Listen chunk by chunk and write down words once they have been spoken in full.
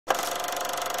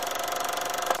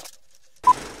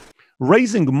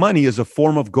raising money is a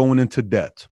form of going into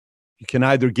debt. You can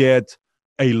either get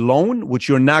a loan, which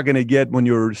you're not going to get when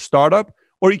you're a startup,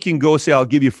 or you can go say, I'll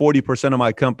give you 40% of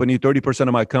my company, 30%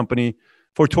 of my company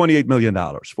for $28 million.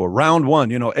 For round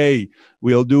one, A,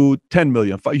 we'll do 10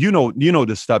 million. You know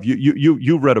this stuff.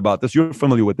 You've read about this. You're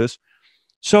familiar with this.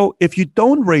 So if you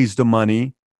don't raise the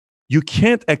money, you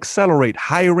can't accelerate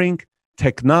hiring,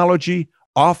 technology,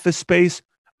 office space,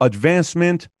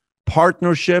 advancement,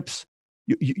 partnerships.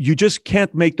 You just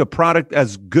can't make the product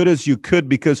as good as you could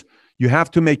because you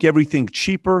have to make everything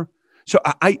cheaper. So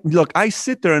I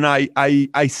sit there and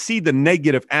I see the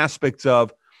negative aspects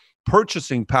of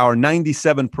purchasing power,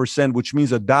 97%, which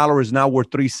means $1 is now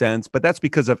worth 3 cents. But that's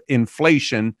because of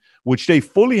inflation, which they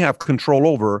fully have control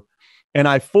over. And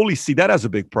I fully see that as a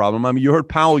big problem. I mean, you heard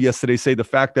Powell yesterday say the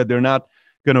fact that they're not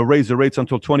going to raise the rates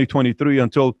until 2023,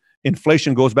 until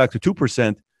inflation goes back to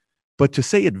 2%. But to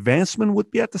say advancement would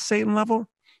be at the same level,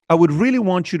 I would really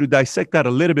want you to dissect that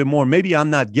a little bit more. Maybe I'm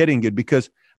not getting it because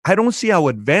I don't see how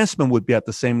advancement would be at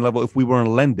the same level if we weren't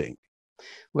lending.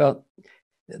 Well,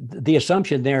 the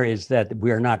assumption there is that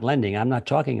we are not lending. I'm not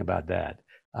talking about that.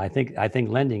 I think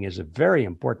lending is a very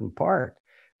important part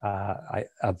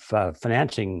of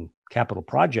financing capital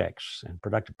projects and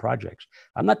productive projects.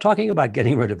 I'm not talking about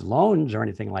getting rid of loans or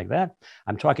anything like that.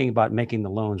 I'm talking about making the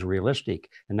loans realistic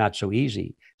and not so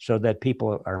easy, so that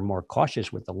people are more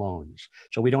cautious with the loans.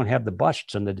 So we don't have the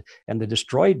busts and the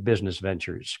destroyed business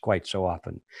ventures quite so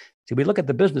often. So we look at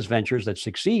the business ventures that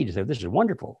succeed, say, this is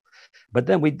wonderful. But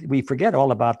then we forget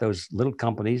all about those little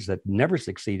companies that never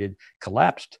succeeded,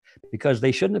 collapsed, because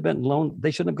they shouldn't have been loaned.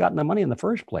 They shouldn't have gotten the money in the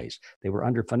first place. They were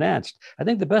underfinanced. I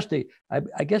think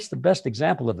I guess the best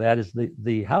example of that is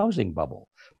the housing bubble,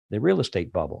 the real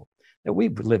estate bubble.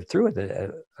 We've lived through it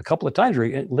a couple of times.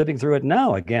 We're living through it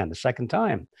now again, the second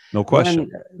time. No question.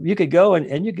 When you could go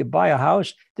and you could buy a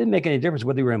house. Didn't make any difference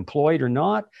whether you were employed or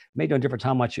not. Made no difference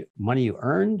how much money you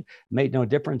earned. Made no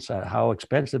difference how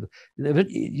expensive. You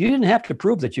didn't have to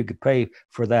prove that you could pay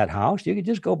for that house. You could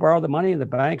just go borrow the money, and the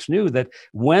banks knew that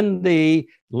when the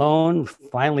loan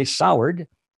finally soured,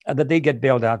 that they'd get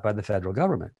bailed out by the federal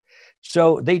government.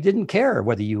 So they didn't care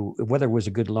whether it was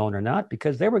a good loan or not,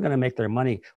 because they were going to make their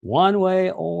money one way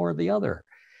or the other.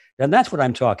 And that's what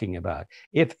I'm talking about.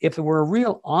 If it were a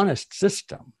real honest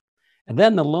system, and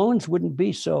then the loans wouldn't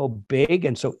be so big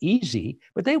and so easy,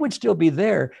 but they would still be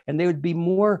there, and they'd be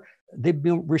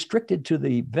restricted to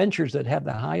the ventures that have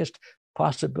the highest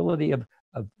possibility of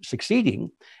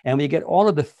succeeding. And we get all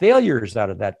of the failures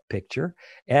out of that picture,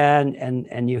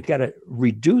 and you've got a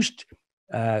reduced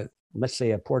let's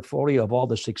say a portfolio of all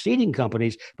the succeeding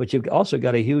companies, but you've also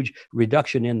got a huge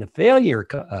reduction in the failure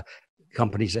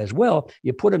companies as well.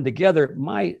 You put them together,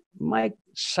 my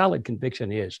solid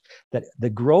conviction is that the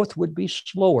growth would be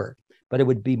slower, but it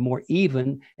would be more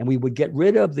even, and we would get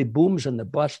rid of the booms and the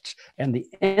busts, and the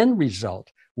end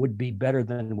result would be better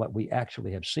than what we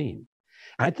actually have seen.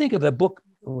 I think of a book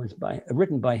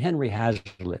written by Henry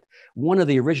Hazlitt, one of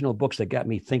the original books that got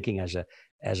me thinking as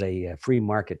a free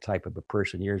market type of a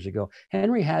person years ago.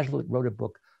 Henry Hazlitt wrote a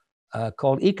book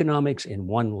called Economics in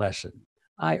One Lesson.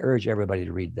 I urge everybody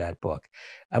to read that book.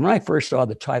 And when I first saw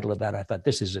the title of that, I thought,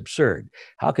 this is absurd.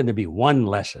 How can there be one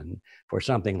lesson for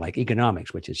something like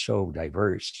economics, which is so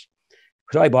diverse?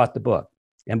 So I bought the book.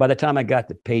 And by the time I got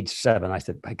to page 7, I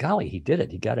said, by golly, he did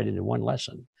it. He got it into one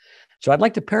lesson. So I'd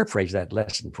like to paraphrase that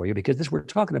lesson for you, because we're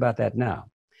talking about that now.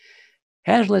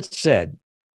 Hazlitt said,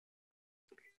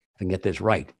 if I can get this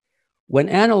right, when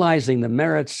analyzing the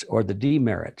merits or the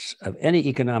demerits of any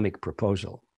economic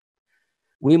proposal,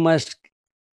 we must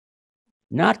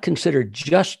not consider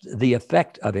just the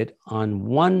effect of it on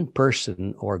one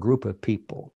person or group of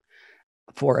people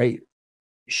for a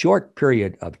short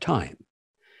period of time,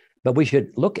 but we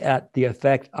should look at the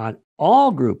effect on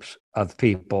all groups of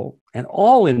people and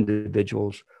all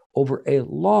individuals over a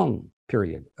long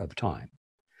period of time.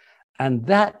 And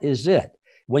that is it.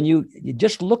 When you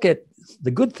just look at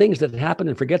the good things that happen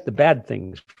and forget the bad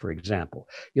things, for example,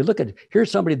 you look at,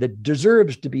 here's somebody that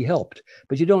deserves to be helped,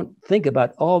 but you don't think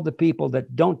about all the people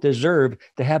that don't deserve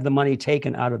to have the money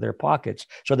taken out of their pockets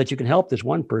so that you can help this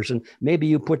one person. Maybe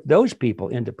you put those people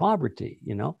into poverty.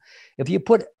 If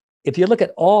you look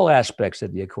at all aspects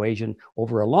of the equation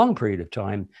over a long period of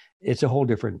time, it's a whole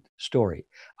different story.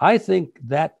 I think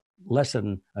that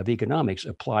lesson of economics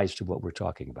applies to what we're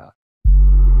talking about.